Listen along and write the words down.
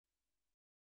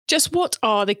Just what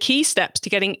are the key steps to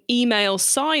getting email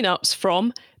signups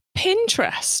from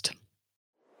Pinterest?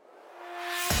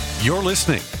 You're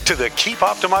listening to the Keep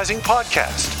Optimizing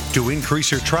podcast to increase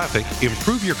your traffic,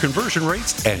 improve your conversion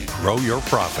rates, and grow your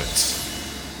profits.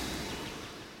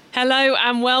 Hello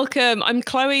and welcome. I'm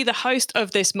Chloe, the host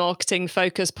of this Marketing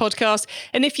Focus podcast.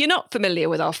 And if you're not familiar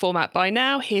with our format by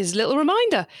now, here's a little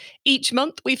reminder. Each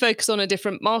month, we focus on a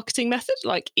different marketing method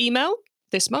like email,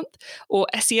 this month, or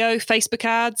SEO, Facebook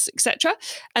ads, etc.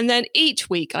 And then each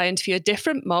week I interview a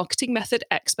different marketing method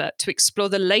expert to explore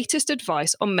the latest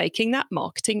advice on making that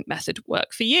marketing method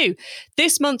work for you.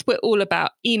 This month we're all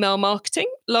about email marketing.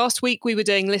 Last week we were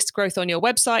doing list growth on your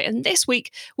website, and this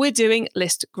week we're doing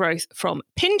list growth from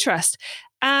Pinterest.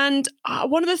 And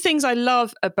one of the things I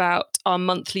love about our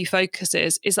monthly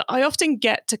focuses is that I often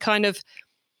get to kind of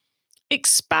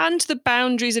expand the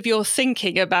boundaries of your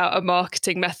thinking about a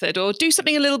marketing method or do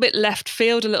something a little bit left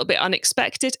field, a little bit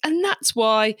unexpected. And that's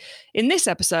why in this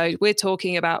episode, we're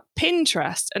talking about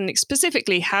Pinterest and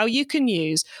specifically how you can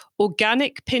use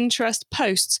organic Pinterest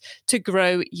posts to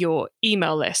grow your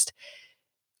email list.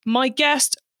 My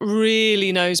guest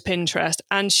really knows Pinterest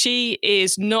and she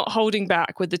is not holding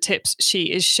back with the tips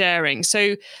she is sharing.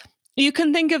 So you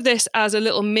can think of this as a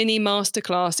little mini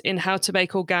masterclass in how to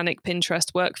make organic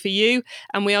Pinterest work for you.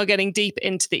 And we are getting deep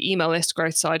into the email list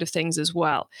growth side of things as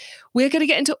well. We're going to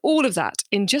get into all of that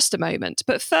in just a moment.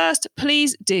 But first,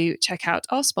 please do check out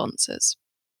our sponsors.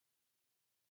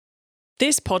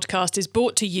 This podcast is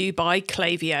brought to you by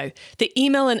Klaviyo, the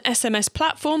email and SMS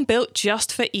platform built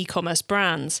just for e-commerce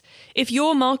brands. If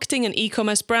you're marketing an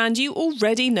e-commerce brand, you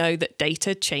already know that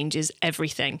data changes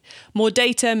everything. More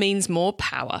data means more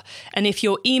power. And if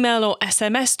your email or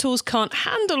SMS tools can't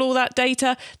handle all that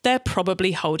data, they're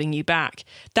probably holding you back.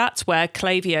 That's where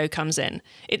Klaviyo comes in.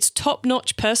 Its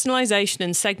top-notch personalization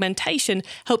and segmentation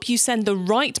help you send the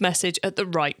right message at the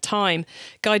right time,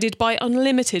 guided by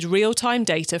unlimited real-time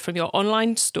data from your online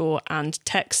store and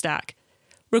tech stack.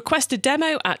 Request a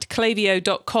demo at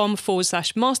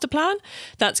klaviyo.com/masterplan.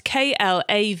 That's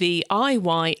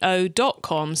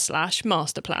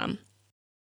KLAVIYO.com/masterplan.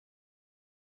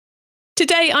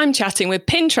 Today, I'm chatting with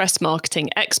Pinterest marketing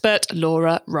expert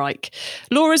Laura Reich.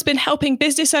 Laura's been helping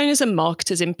business owners and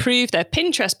marketers improve their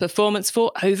Pinterest performance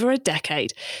for over a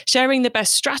decade, sharing the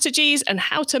best strategies and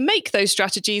how to make those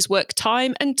strategies work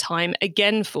time and time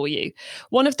again for you.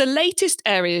 One of the latest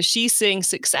areas she's seeing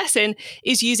success in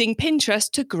is using Pinterest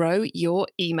to grow your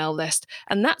email list.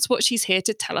 And that's what she's here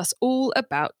to tell us all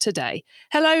about today.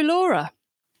 Hello, Laura.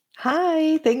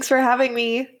 Hi, thanks for having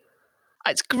me.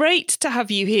 It's great to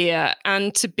have you here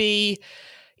and to be,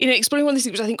 exploring one of these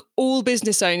things which I think all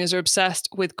business owners are obsessed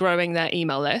with growing their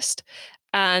email list.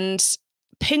 And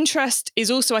Pinterest is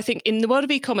also, I think, in the world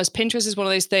of e-commerce, Pinterest is one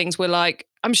of those things where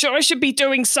I'm sure I should be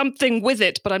doing something with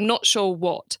it, but I'm not sure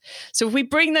what. So if we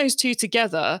bring those two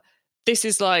together, this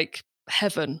is like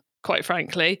heaven, quite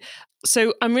frankly.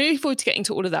 So I'm really looking forward to getting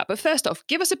to all of that. But first off,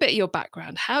 give us a bit of your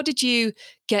background. How did you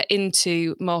get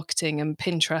into marketing and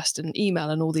Pinterest and email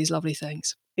and all these lovely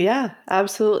things? Yeah,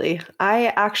 absolutely. I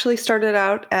actually started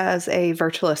out as a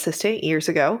virtual assistant years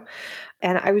ago,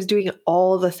 and I was doing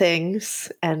all the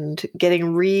things and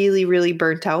getting really, really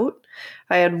burnt out.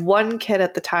 I had one kid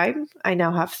at the time. I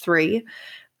now have three.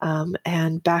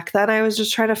 And back then I was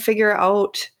just trying to figure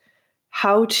out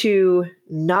how to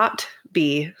not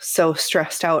be so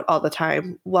stressed out all the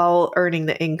time while earning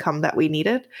the income that we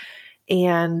needed.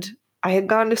 And I had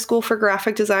gone to school for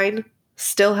graphic design,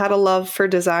 still had a love for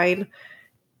design,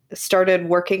 started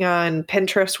working on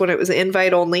Pinterest when it was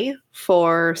invite only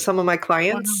for some of my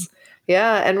clients. Wow.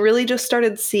 Yeah, and really just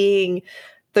started seeing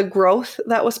the growth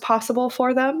that was possible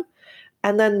for them.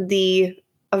 And then the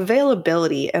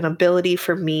availability and ability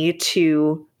for me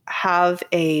to have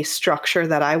a structure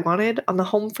that I wanted on the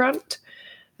home front.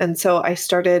 And so I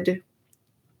started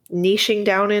niching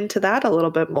down into that a little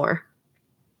bit more.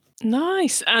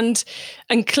 Nice. And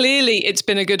clearly it's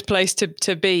been a good place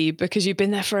to be because you've been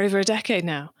there for over a decade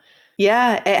now.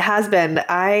 Yeah, it has been.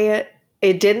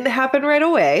 It didn't happen right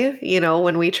away.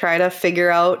 When we try to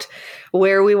figure out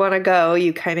where we want to go,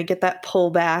 you kind of get that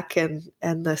pullback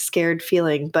and the scared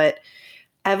feeling. But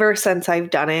ever since I've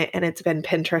done it and it's been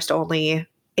Pinterest only,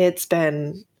 it's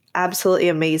been absolutely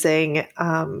amazing.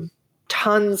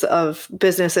 Tons of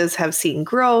businesses have seen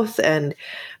growth, and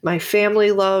my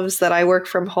family loves that I work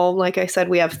from home. Like I said,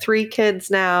 we have 3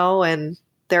 kids now and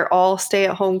they're all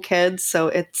stay-at-home kids. So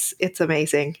it's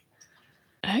amazing.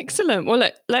 Excellent.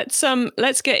 Well,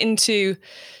 let's get into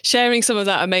sharing some of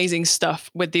that amazing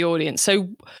stuff with the audience. So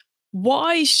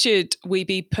why should we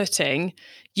be putting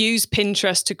use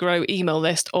Pinterest to grow email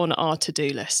list on our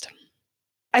to-do list?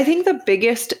 I think the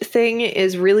biggest thing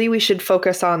is really we should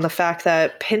focus on the fact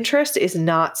that Pinterest is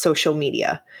not social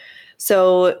media.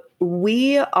 So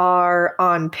we are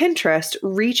on Pinterest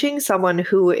reaching someone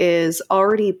who is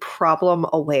already problem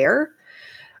aware.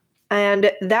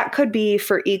 And that could be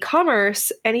for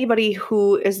e-commerce, anybody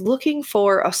who is looking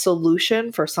for a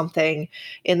solution for something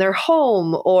in their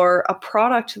home or a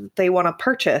product that they want to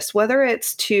purchase, whether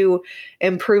it's to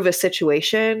improve a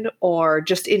situation or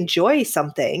just enjoy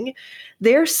something,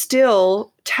 they're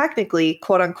still technically,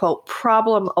 quote unquote,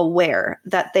 problem aware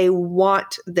that they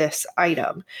want this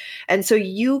item. And so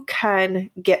you can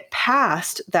get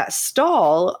past that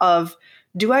stall of,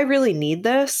 do I really need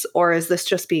this? Or is this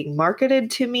just being marketed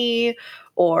to me?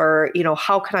 Or,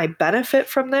 how can I benefit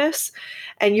from this?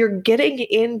 And you're getting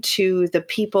into the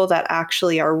people that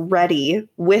actually are ready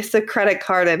with the credit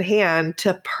card in hand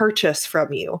to purchase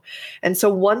from you. And so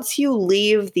once you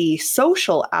leave the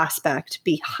social aspect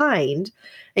behind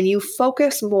and you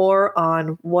focus more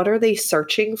on what are they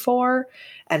searching for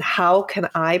and how can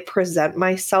I present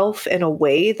myself in a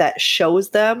way that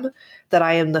shows them that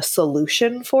I am the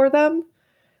solution for them,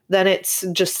 then it's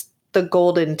just the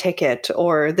golden ticket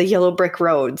or the yellow brick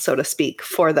road, so to speak,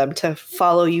 for them to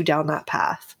follow you down that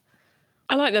path.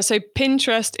 I like that. So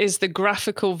Pinterest is the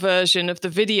graphical version of the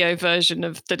video version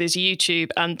of that is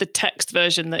YouTube, and the text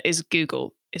version that is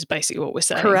Google is basically what we're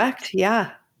saying. Correct.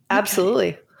 Yeah, absolutely.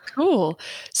 Okay. Cool.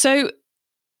 So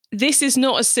this is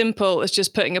not as simple as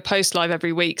just putting a post live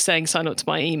every week saying sign up to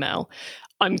my email,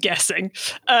 I'm guessing.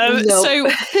 Nope.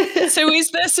 So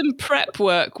is there some prep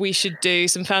work we should do,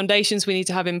 some foundations we need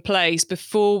to have in place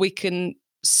before we can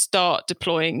start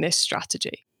deploying this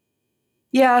strategy?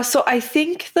 Yeah, so I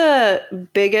think the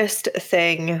biggest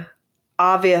thing,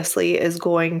 obviously, is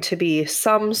going to be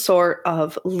some sort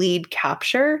of lead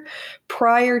capture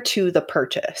prior to the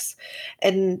purchase.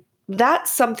 And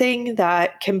that's something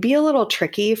that can be a little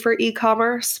tricky for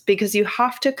e-commerce because you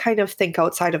have to kind of think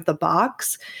outside of the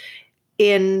box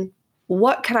in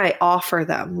what can I offer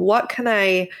them? What can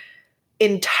I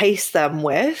entice them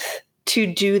with to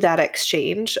do that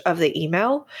exchange of the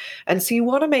email? And so you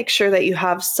want to make sure that you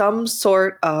have some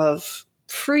sort of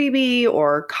freebie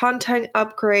or content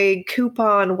upgrade,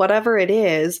 coupon, whatever it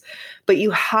is, but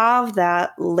you have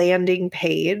that landing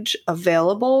page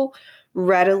available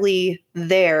readily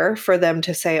there for them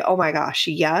to say, oh my gosh,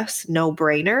 yes, no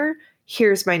brainer.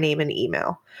 Here's my name and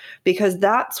email, because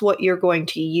that's what you're going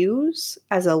to use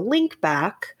as a link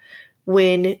back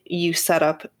when you set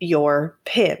up your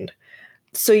pin.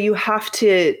 So you have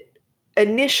to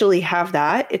initially have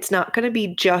that. It's not going to be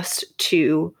just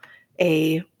to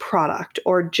a product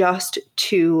or just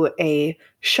to a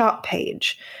shop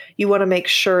page. You want to make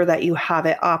sure that you have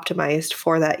it optimized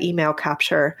for that email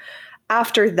capture.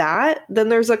 After that, then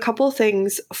there's a couple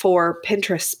things for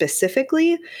Pinterest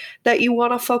specifically that you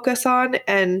want to focus on.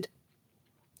 And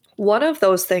one of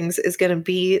those things is going to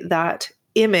be that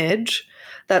image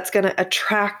that's going to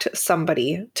attract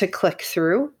somebody to click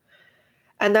through.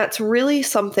 And that's really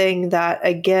something that,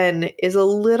 again, is a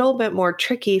little bit more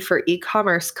tricky for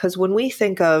e-commerce, because when we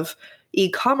think of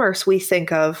e-commerce, we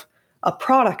think of a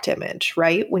product image,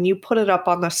 right? When you put it up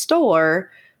on the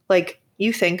store, like,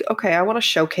 you think, okay, I want to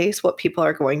showcase what people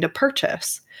are going to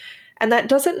purchase. And that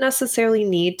doesn't necessarily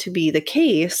need to be the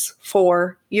case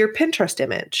for your Pinterest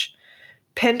image.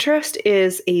 Pinterest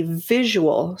is a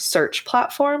visual search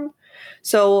platform.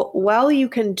 So while you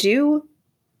can do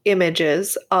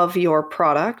images of your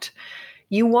product,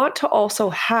 you want to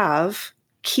also have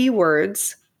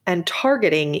keywords and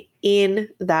targeting in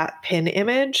that pin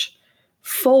image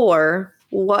for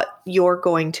what you're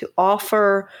going to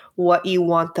offer, what you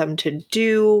want them to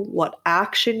do, what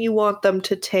action you want them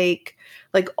to take,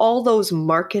 like all those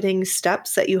marketing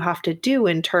steps that you have to do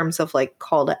in terms of like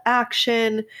call to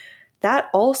action. That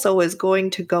also is going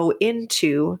to go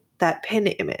into that pin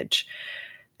image.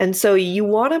 And so you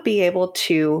want to be able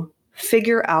to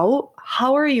figure out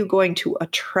how are you going to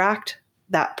attract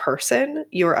that person,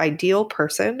 your ideal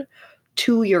person,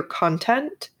 to your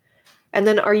content. And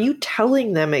then are you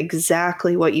telling them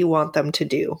exactly what you want them to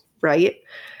do, right?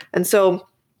 And so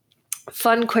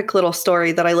fun, quick little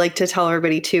story that I like to tell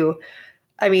everybody too.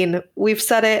 I mean, we've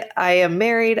said it. I am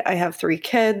married. I have 3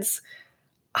 kids.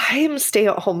 I am a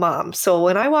stay-at-home mom. So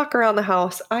when I walk around the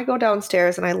house, I go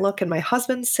downstairs and I look and my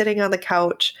husband's sitting on the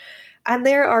couch and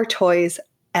there are toys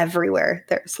everywhere.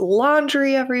 There's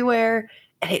laundry everywhere.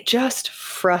 And it just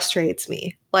frustrates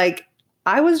me. Like,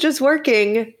 I was just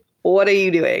working. What are you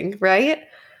doing? Right?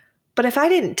 But if I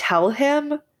didn't tell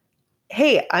him,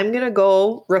 hey, I'm going to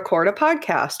go record a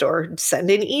podcast or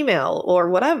send an email or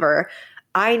whatever,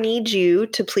 I need you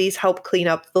to please help clean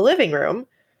up the living room.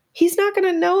 he's not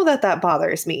going to know that that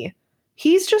bothers me.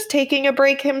 He's just taking a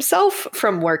break himself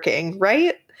from working,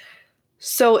 right?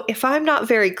 So if I'm not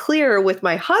very clear with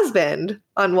my husband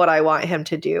on what I want him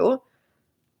to do,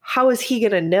 how is he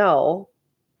going to know?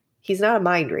 He's not a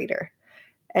mind reader.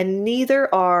 And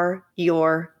neither are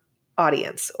your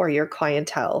audience or your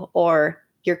clientele or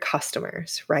your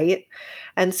customers, right?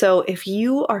 And so if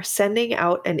you are sending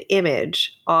out an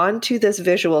image onto this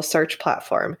visual search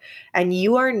platform and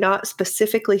you are not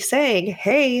specifically saying,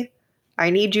 hey, I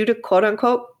need you to quote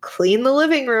unquote clean the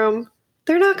living room,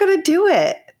 they're not going to do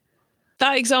it.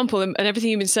 That example and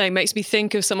everything you've been saying makes me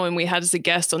think of someone we had as a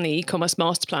guest on the e-commerce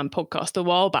master plan podcast a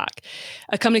while back,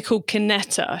 a company called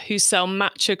Kineta, who sell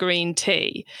matcha green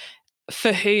tea,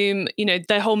 for whom,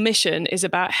 their whole mission is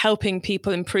about helping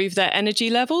people improve their energy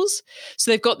levels.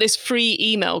 So they've got this free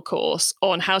email course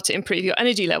on how to improve your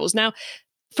energy levels. Now,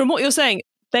 from what you're saying,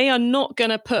 they are not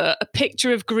going to put a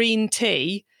picture of green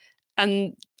tea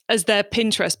and as their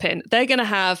Pinterest pin. They're going to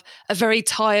have a very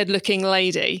tired looking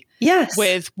lady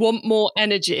with want more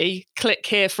energy, click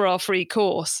here for our free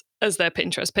course as their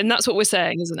Pinterest pin. That's what we're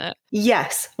saying, isn't it?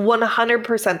 Yes,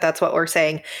 100% that's what we're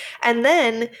saying. And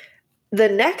then the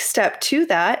next step to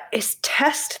that is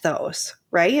test those,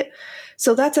 right?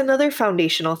 So that's another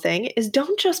foundational thing is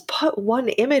don't just put one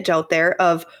image out there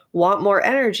of want more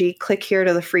energy, click here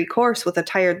to the free course with a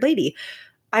tired lady.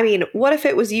 I mean, what if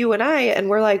it was you and I and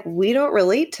we're like, we don't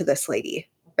relate to this lady,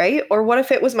 right? Or what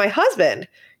if it was my husband?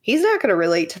 He's not going to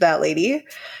relate to that lady.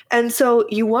 And so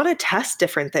you want to test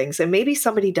different things. And maybe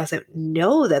somebody doesn't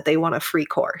know that they want a free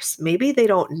course. Maybe they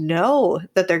don't know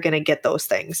that they're going to get those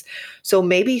things. So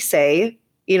maybe say,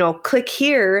 click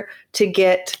here to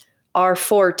get our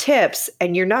 4 tips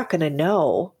and you're not going to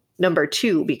know number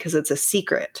 2 because it's a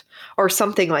secret or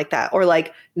something like that. Or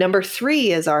like number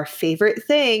 3 is our favorite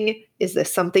thing. Is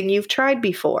this something you've tried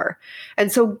before?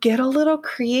 And so get a little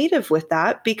creative with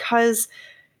that because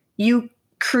you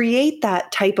create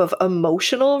that type of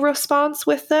emotional response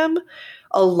with them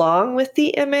along with the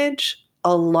image,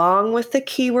 along with the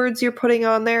keywords you're putting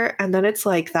on there. And then it's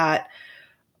like that,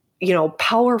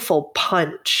 powerful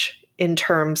punch in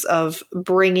terms of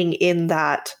bringing in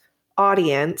that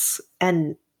audience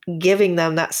and giving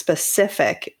them that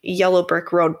specific yellow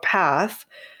brick road path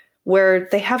where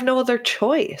they have no other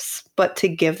choice but to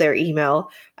give their email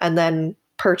and then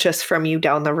purchase from you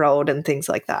down the road and things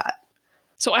like that.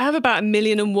 So I have about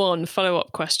 1,000,001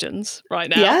 follow-up questions right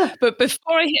now. Yeah. But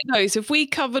before I hit those, if we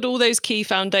covered all those key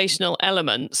foundational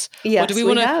elements, yes, or do we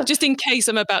want to, just in case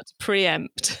I'm about to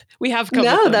preempt, we have covered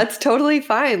No, them. That's totally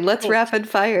fine. Let's rapid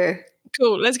fire.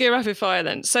 Cool. Let's go rapid fire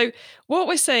then. So what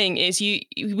we're saying is we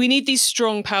need these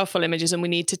strong, powerful images and we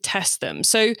need to test them.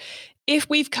 So if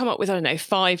we've come up with,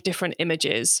 5 different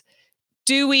images,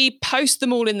 do we post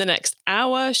them all in the next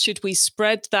hour? Should we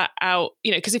spread that out?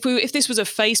 Because if this was a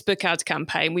Facebook ad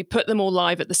campaign, we put them all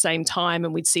live at the same time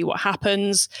and we'd see what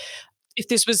happens. If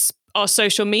this was our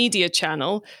social media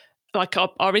channel, like our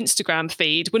Instagram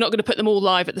feed, we're not going to put them all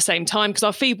live at the same time because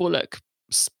our feed will look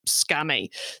scammy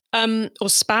or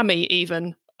spammy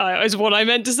even is what I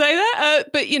meant to say there.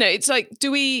 But, it's like,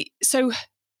 so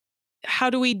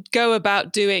how do we go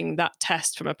about doing that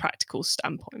test from a practical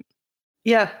standpoint?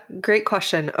 Yeah, great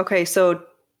question. Okay, so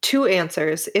 2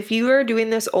 answers. If you are doing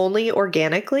this only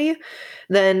organically,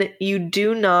 then you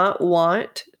do not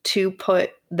want to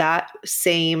put that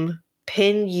same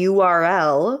pin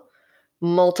URL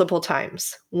multiple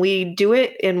times. We do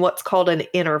it in what's called an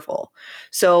interval.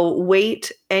 So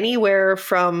wait anywhere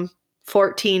from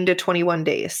 14 to 21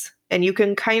 days. And you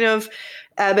can kind of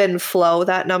ebb and flow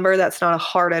that number. That's not a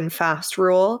hard and fast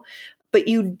rule. But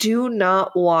you do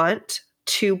not want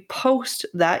to post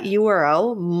that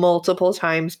URL multiple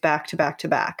times back to back to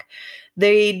back.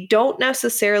 They don't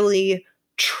necessarily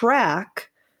track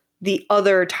the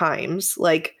other times,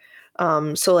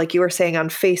 so like you were saying on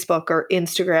Facebook or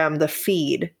Instagram, the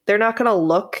feed, they're not going to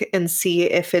look and see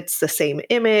if it's the same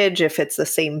image, if it's the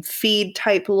same feed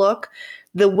type look.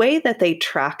 The way that they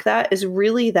track that is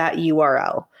really that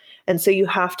URL. And so you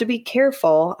have to be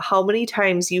careful how many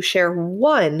times you share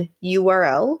one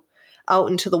URL out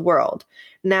into the world.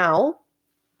 Now,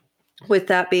 with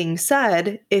that being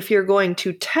said, if you're going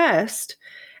to test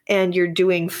and you're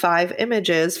doing 5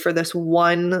 images for this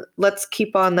one, let's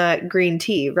keep on that green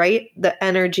tea, right? The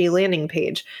energy landing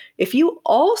page. If you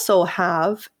also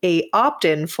have a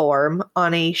opt-in form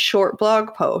on a short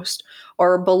blog post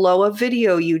or below a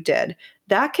video you did,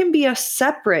 that can be a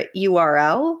separate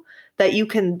URL that you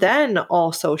can then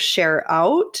also share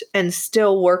out and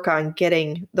still work on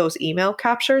getting those email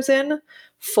captures in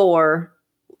for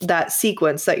that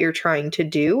sequence that you're trying to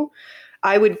do.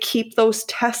 I would keep those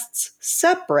tests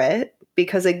separate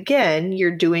because, again,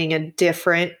 you're doing a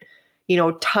different,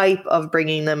 type of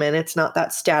bringing them in. It's not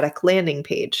that static landing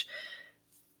page.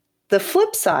 The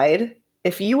flip side,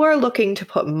 if you are looking to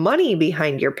put money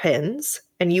behind your pins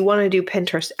and you want to do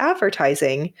Pinterest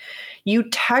advertising, you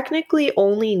technically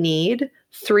only need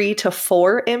 3 to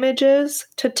 4 images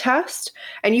to test,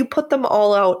 and you put them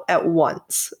all out at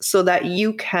once so that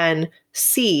you can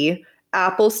see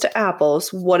apples to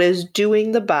apples what is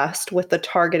doing the best with the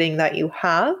targeting that you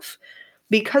have.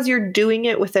 Because you're doing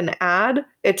it with an ad,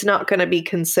 it's not going to be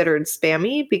considered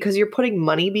spammy because you're putting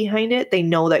money behind it. They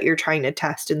know that you're trying to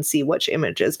test and see which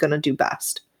image is going to do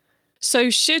best. So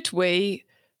should we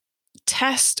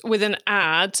test with an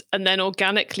ad and then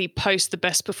organically post the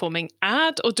best performing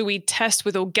ad, or do we test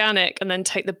with organic and then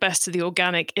take the best of the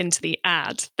organic into the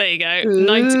ad? There you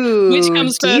go. Which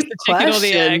comes first, the chicken or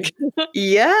the egg?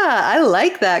 Yeah, I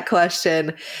like that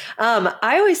question.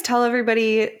 I always tell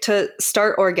everybody to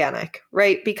start organic,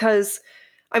 right? Because,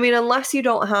 unless you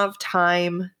don't have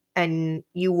time and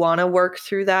you want to work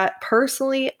through that,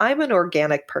 personally, I'm an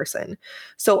organic person.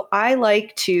 So I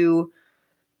like to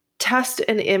test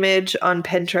an image on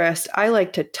Pinterest. I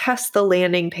like to test the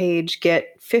landing page,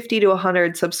 get 50 to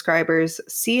 100 subscribers,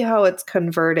 see how it's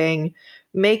converting,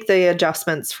 make the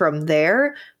adjustments from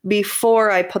there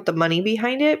before I put the money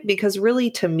behind it. Because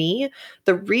really, to me,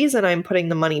 the reason I'm putting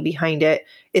the money behind it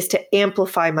is to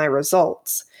amplify my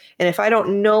results. And if I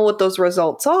don't know what those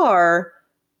results are,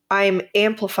 I'm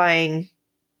amplifying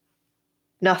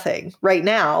nothing right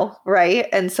now, right?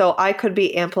 And so I could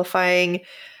be amplifying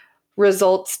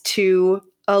results to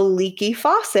a leaky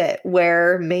faucet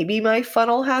where maybe my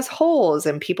funnel has holes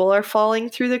and people are falling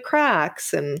through the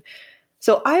cracks. And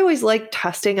so I always like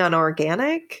testing on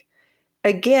organic.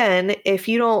 Again, if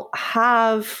you don't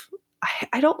have,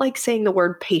 I don't like saying the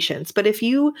word patience, but if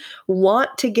you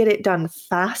want to get it done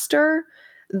faster,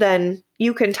 then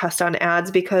you can test on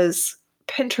ads because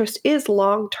Pinterest is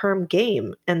long-term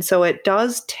game. And so it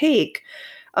does take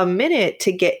a minute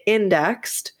to get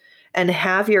indexed and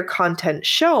have your content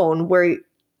shown, where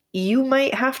you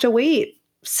might have to wait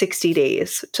 60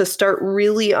 days to start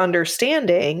really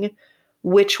understanding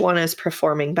which one is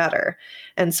performing better.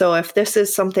 And so if this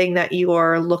is something that you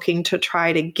are looking to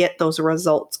try to get those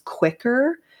results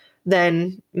quicker,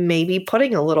 then maybe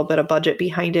putting a little bit of budget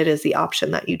behind it is the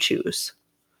option that you choose.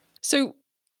 So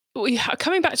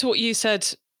coming back to what you said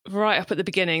right up at the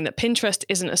beginning, that Pinterest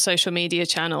isn't a social media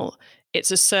channel,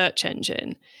 it's a search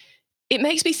engine. It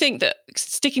makes me think that,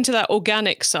 sticking to that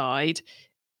organic side,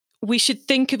 we should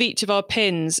think of each of our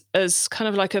pins as kind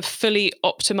of like a fully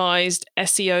optimized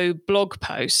SEO blog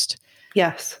post.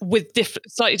 Yes. With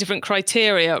slightly different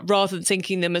criteria, rather than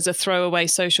thinking them as a throwaway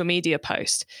social media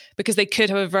post, because they could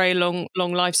have a very long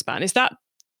lifespan. Is that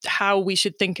how we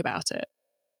should think about it?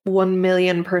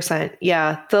 1,000,000%.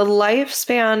 Yeah. The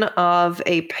lifespan of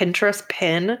a Pinterest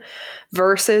pin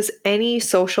versus any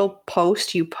social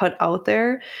post you put out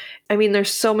there.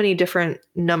 There's so many different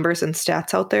numbers and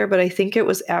stats out there, but I think it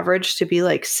was averaged to be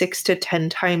like 6 to 10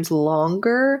 times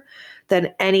longer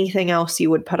than anything else you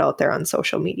would put out there on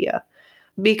social media.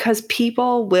 Because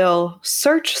people will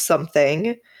search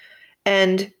something,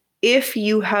 and if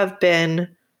you have been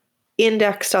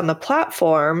indexed on the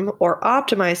platform or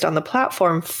optimized on the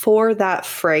platform for that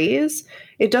phrase,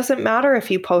 it doesn't matter if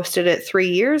you posted it 3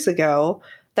 years ago,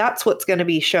 that's what's going to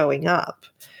be showing up.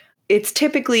 It's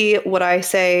typically what I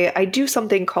say, I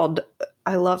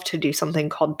love to do something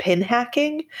called pin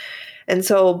hacking. And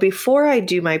so before I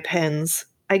do my pins,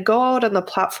 I go out on the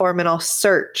platform and I'll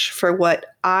search for what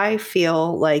I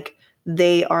feel like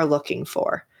they are looking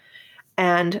for.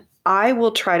 And I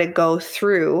will try to go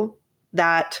through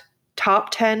that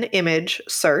top 10 image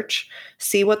search,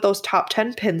 see what those top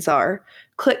 10 pins are,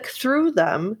 click through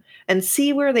them and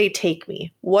see where they take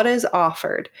me. What is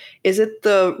offered? Is it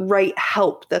the right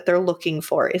help that they're looking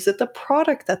for? Is it the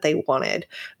product that they wanted?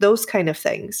 Those kind of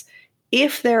things.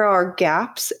 If there are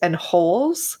gaps and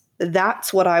holes,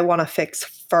 that's what I want to fix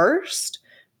first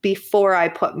before I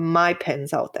put my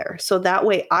pins out there. So that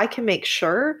way I can make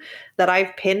sure that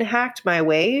I've pin hacked my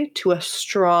way to a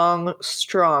strong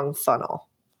funnel.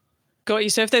 Got you.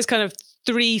 So if there's kind of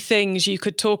 3 things you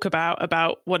could talk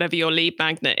about whatever your lead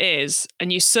magnet is,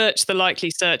 and you search the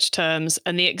likely search terms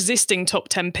and the existing top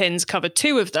 10 pins cover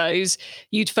 2 of those,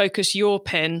 you'd focus your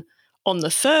pin on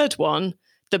the third one,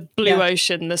 the blue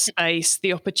ocean, the space,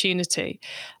 the opportunity.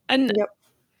 And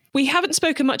we haven't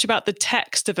spoken much about the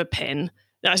text of a pin,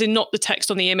 as in not the text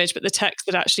on the image, but the text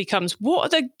that actually comes. What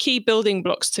are the key building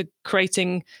blocks to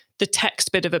creating the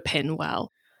text bit of a pin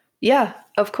well? Yeah,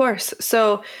 of course.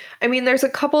 So, I mean, there's a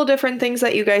couple different things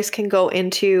that you guys can go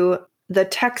into. The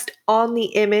text on the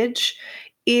image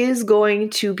is going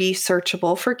to be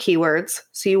searchable for keywords.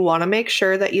 So, you want to make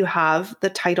sure that you have the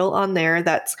title on there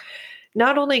that's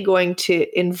not only going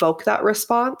to invoke that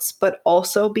response, but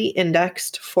also be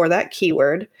indexed for that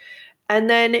keyword. And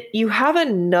then you have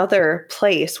another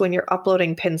place when you're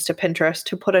uploading pins to Pinterest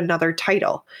to put another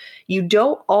title. You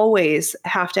don't always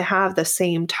have to have the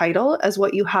same title as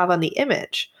what you have on the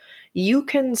image. You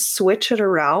can switch it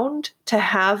around to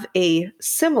have a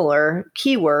similar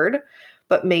keyword,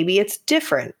 but maybe it's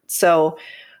different. So,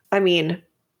 I mean,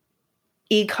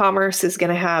 e-commerce is going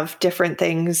to have different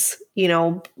things.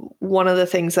 One of the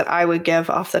things that I would give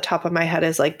off the top of my head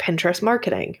is like Pinterest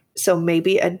marketing. So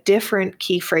maybe a different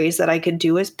key phrase that I could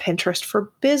do is Pinterest for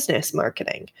business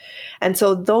marketing. And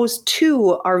so those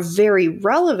two are very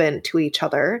relevant to each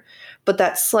other, but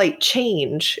that slight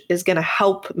change is going to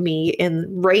help me in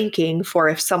ranking for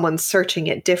if someone's searching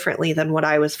it differently than what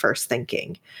I was first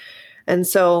thinking. And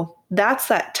so that's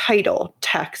that title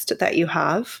text that you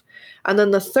have. And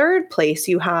then the third place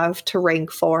you have to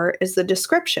rank for is the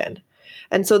description.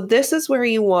 And so this is where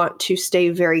you want to stay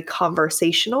very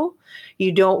conversational.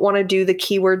 You don't want to do the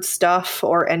keyword stuff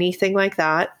or anything like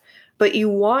that, but you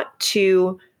want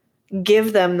to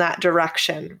give them that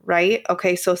direction, right?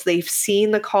 Okay, so if they've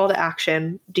seen the call to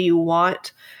action, do you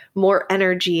want more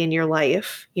energy in your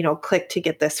life? Click to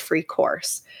get this free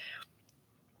course.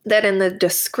 That in the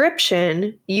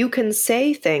description, you can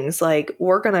say things like,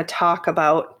 we're going to talk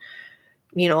about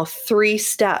 3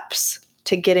 steps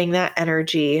to getting that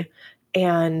energy.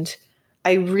 And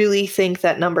I really think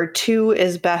that number 2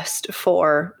 is best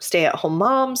for stay-at-home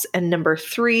moms. And number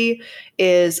 3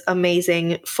 is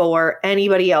amazing for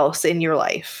anybody else in your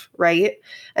life, right?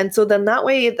 And so then that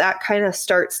way, that kind of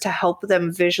starts to help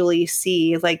them visually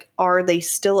see, like, are they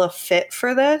still a fit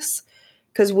for this?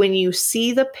 Because when you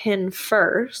see the pin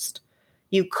first,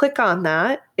 you click on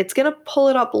that, it's going to pull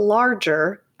it up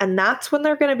larger. And that's when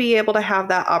they're going to be able to have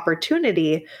that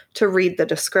opportunity to read the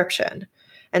description.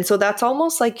 And so that's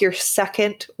almost like your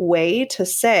second way to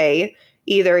say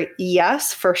either,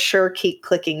 yes, for sure, keep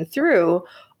clicking through,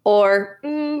 or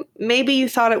maybe you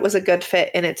thought it was a good fit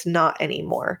and it's not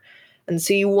anymore. And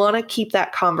so you want to keep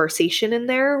that conversation in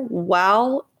there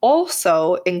while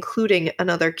also including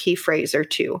another key phrase or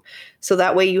 2. So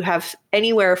that way you have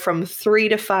anywhere from 3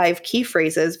 to 5 key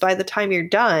phrases by the time you're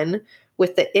done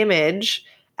with the image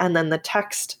and then the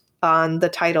text on the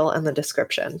title and the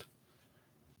description.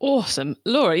 Awesome.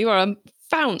 Laura, you are a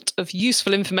fount of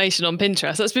useful information on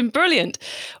Pinterest. That's been brilliant.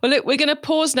 Well, look, we're going to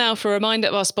pause now for a reminder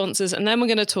of our sponsors, and then we're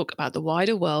going to talk about the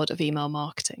wider world of email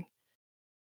marketing.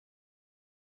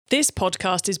 This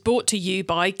podcast is brought to you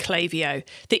by Klaviyo,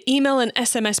 the email and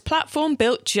SMS platform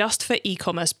built just for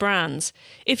e-commerce brands.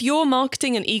 If you're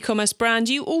marketing an e-commerce brand,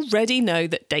 you already know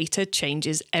that data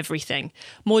changes everything.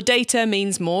 More data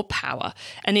means more power.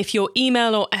 And if your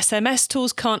email or SMS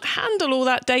tools can't handle all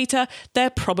that data, they're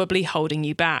probably holding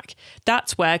you back.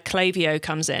 That's where Klaviyo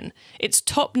comes in. Its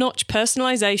top-notch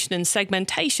personalization and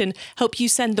segmentation help you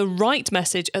send the right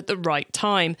message at the right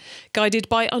time, guided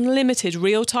by unlimited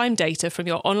real-time data from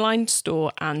your online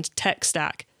store and tech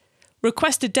stack.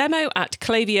 Request a demo at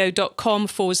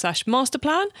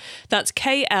klaviyo.com/masterplan. That's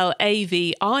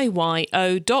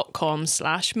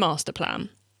klaviyo.com/masterplan.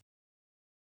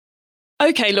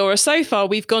 Okay, Laura, so far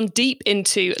we've gone deep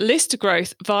into list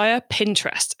growth via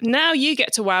Pinterest. Now you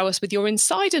get to wow us with your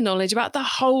insider knowledge about the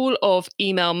whole of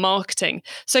email marketing.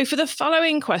 So for the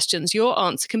following questions, your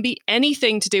answer can be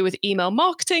anything to do with email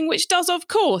marketing, which does, of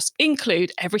course,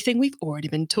 include everything we've already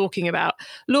been talking about.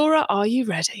 Laura, are you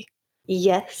ready?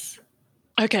 Yes.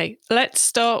 Okay, let's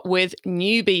start with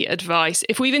newbie advice.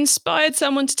 If we've inspired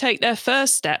someone to take their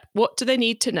first step, what do they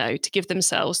need to know to give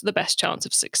themselves the best chance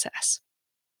of success?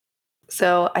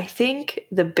 So I think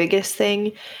the biggest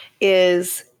thing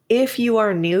is if you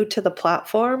are new to the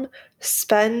platform,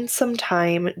 spend some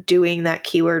time doing that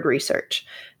keyword research.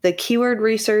 The keyword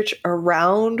research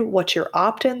around what your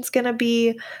opt-in's going to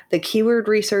be, the keyword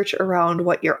research around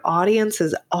what your audience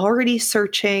is already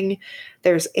searching.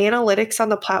 There's analytics on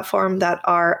the platform that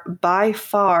are by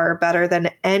far better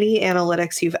than any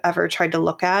analytics you've ever tried to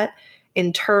look at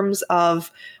in terms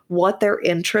of what their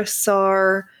interests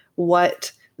are,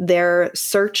 what their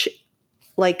search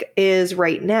is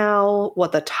right now,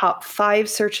 what the top 5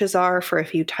 searches are for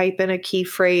if you type in a key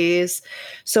phrase.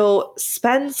 So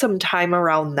spend some time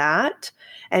around that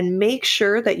and make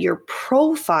sure that your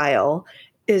profile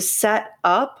is set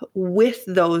up with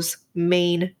those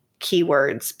main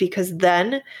keywords, because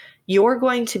then you're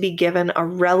going to be given a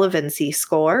relevancy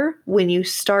score when you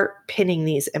start pinning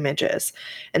these images.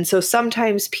 And so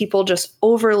sometimes people just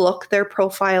overlook their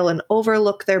profile and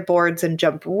overlook their boards and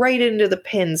jump right into the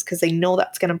pins because they know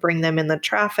that's going to bring them in the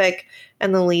traffic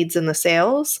and the leads and the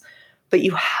sales. But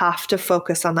you have to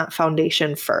focus on that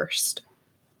foundation first.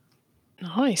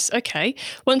 Nice. Okay.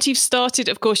 Once you've started,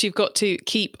 of course, you've got to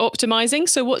keep optimizing.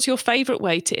 So what's your favorite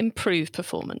way to improve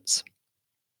performance?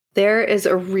 There is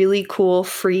a really cool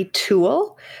free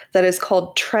tool that is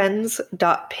called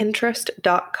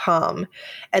trends.pinterest.com.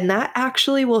 And that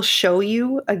actually will show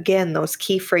you, again, those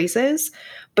key phrases,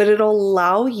 but it'll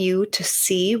allow you to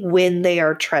see when they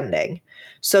are trending.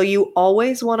 So you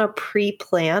always want to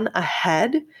pre-plan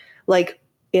ahead, like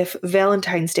if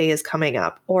Valentine's Day is coming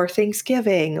up or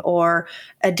Thanksgiving or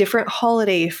a different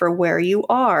holiday for where you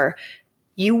are.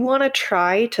 You want to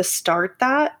try to start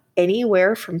that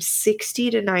anywhere from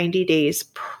 60 to 90 days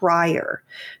prior.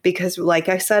 Because like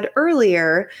I said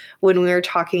earlier, when we were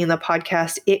talking in the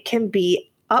podcast, it can be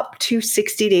up to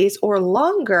 60 days or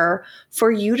longer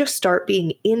for you to start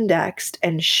being indexed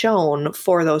and shown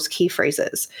for those key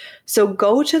phrases. So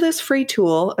go to this free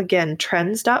tool, again,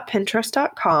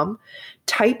 trends.pinterest.com,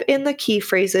 type in the key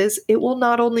phrases. It will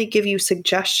not only give you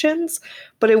suggestions,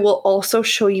 but it will also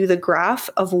show you the graph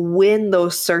of when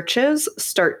those searches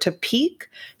start to peak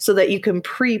so that you can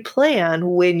pre-plan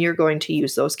when you're going to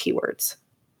use those keywords.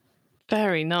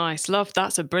 Very nice. Love.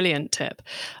 That's a brilliant tip.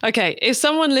 Okay. If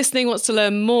someone listening wants to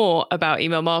learn more about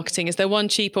email marketing, is there one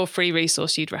cheap or free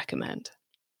resource you'd recommend?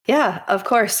 Yeah, of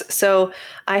course. So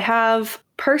I have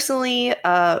personally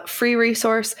a free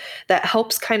resource that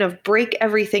helps kind of break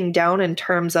everything down in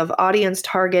terms of audience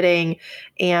targeting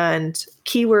and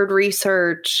keyword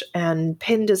research and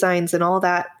pin designs and all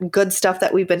that good stuff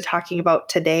that we've been talking about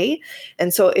today.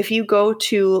 And so if you go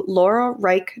to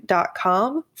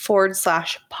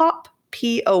laurareich.com/pop,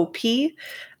 POP,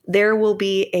 there will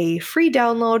be a free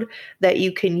download that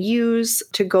you can use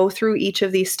to go through each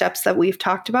of these steps that we've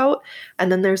talked about. And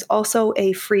then there's also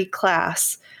a free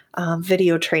class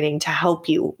video training to help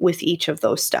you with each of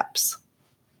those steps.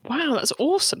 Wow, that's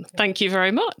awesome. Thank you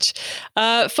very much.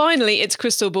 Finally, it's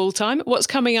crystal ball time. What's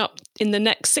coming up in the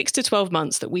next 6 to 12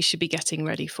 months that we should be getting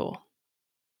ready for?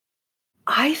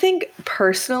 I think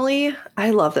personally, I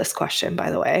love this question,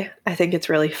 by the way. I think it's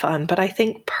really fun. But I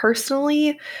think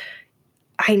personally,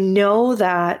 I know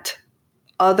that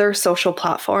other social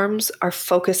platforms are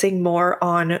focusing more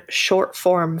on short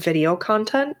form video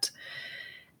content.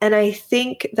 And I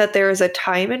think that there is a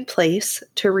time and place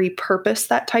to repurpose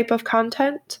that type of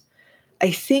content.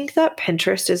 I think that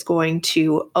Pinterest is going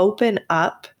to open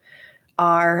up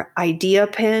our idea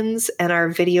pins and our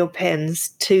video pins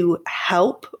to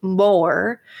help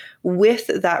more with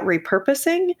that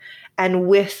repurposing and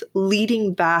with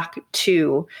leading back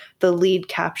to the lead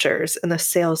captures and the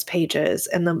sales pages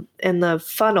and the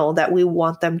funnel that we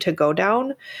want them to go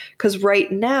down. Because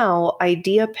right now,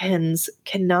 idea pins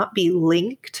cannot be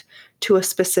linked to a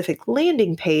specific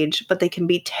landing page, but they can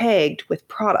be tagged with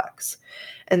products.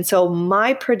 And so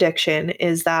my prediction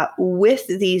is that with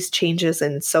these changes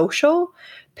in social,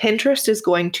 Pinterest is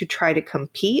going to try to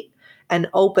compete and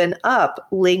open up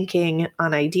linking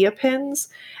on idea pins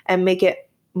and make it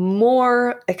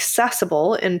more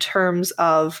accessible in terms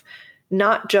of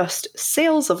not just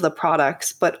sales of the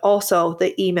products, but also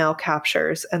the email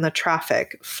captures and the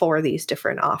traffic for these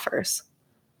different offers.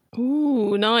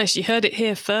 Ooh, nice. You heard it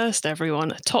here first,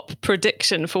 everyone. A top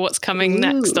prediction for what's coming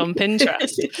next on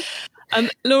Pinterest.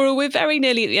 Laura, we're very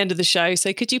nearly at the end of the show,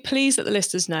 so could you please let the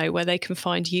listeners know where they can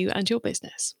find you and your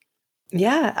business?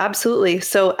 Yeah, absolutely.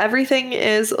 So everything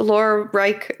is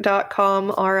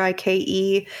laurareich.com,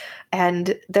 RIKE.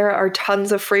 And there are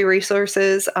tons of free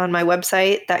resources on my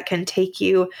website that can take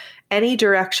you any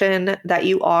direction that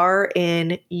you are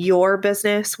in your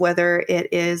business, whether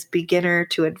it is beginner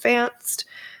to advanced.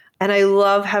 And I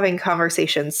love having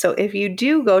conversations. So if you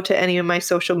do go to any of my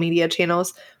social media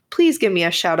channels, please give me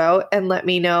a shout out and let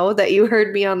me know that you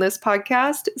heard me on this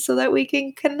podcast so that we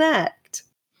can connect.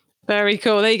 Very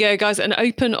cool. There you go, guys. An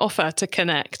open offer to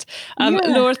connect.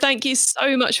 Laura, thank you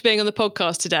so much for being on the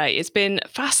podcast today. It's been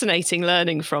fascinating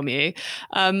learning from you.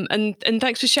 And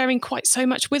thanks for sharing quite so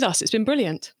much with us. It's been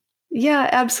brilliant. Yeah,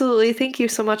 absolutely. Thank you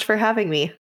so much for having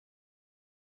me.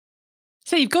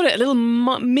 So you've got it, a little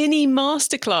mini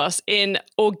masterclass in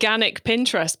organic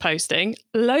Pinterest posting.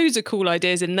 Loads of cool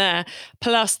ideas in there,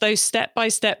 plus those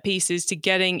step-by-step pieces to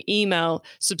getting email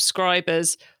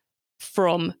subscribers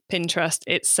from Pinterest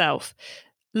itself.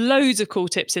 Loads of cool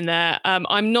tips in there.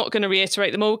 I'm not going to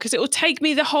reiterate them all because it will take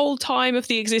me the whole time of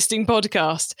the existing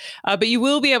podcast. But you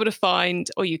will be able to find,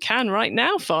 or you can right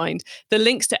now find, the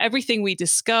links to everything we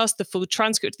discussed, the full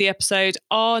transcript of the episode,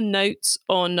 our notes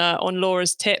on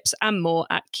Laura's tips and more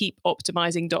at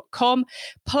keepoptimizing.com.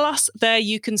 Plus, there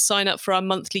you can sign up for our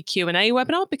monthly Q&A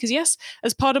webinar because, yes,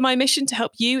 as part of my mission to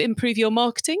help you improve your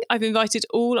marketing, I've invited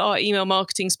all our email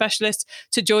marketing specialists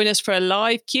to join us for a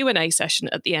live Q&A session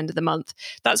at the end of the month.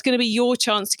 That's going to be your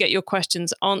chance to get your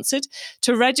questions answered.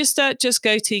 To register, just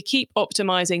go to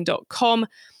keepoptimizing.com,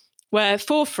 where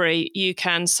for free you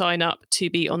can sign up to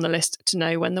be on the list to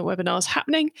know when the webinar is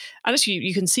happening. And actually,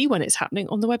 you can see when it's happening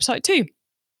on the website too.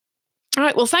 All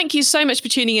right. Well, thank you so much for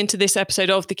tuning into this episode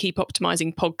of the Keep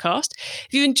Optimizing podcast.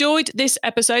 If you enjoyed this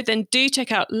episode, then do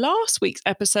check out last week's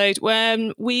episode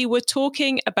when we were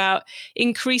talking about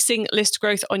increasing list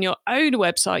growth on your own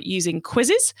website using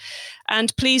quizzes.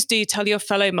 And please do tell your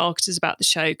fellow marketers about the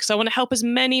show because I want to help as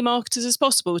many marketers as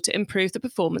possible to improve the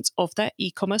performance of their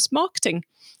e-commerce marketing.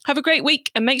 Have a great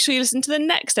week and make sure you listen to the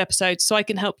next episode so I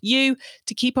can help you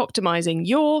to keep optimizing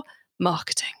your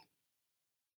marketing.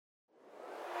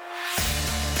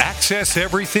 Access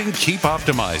everything Keep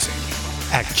Optimizing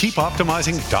at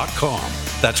keepoptimizing.com.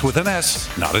 That's with an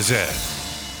S, not a Z.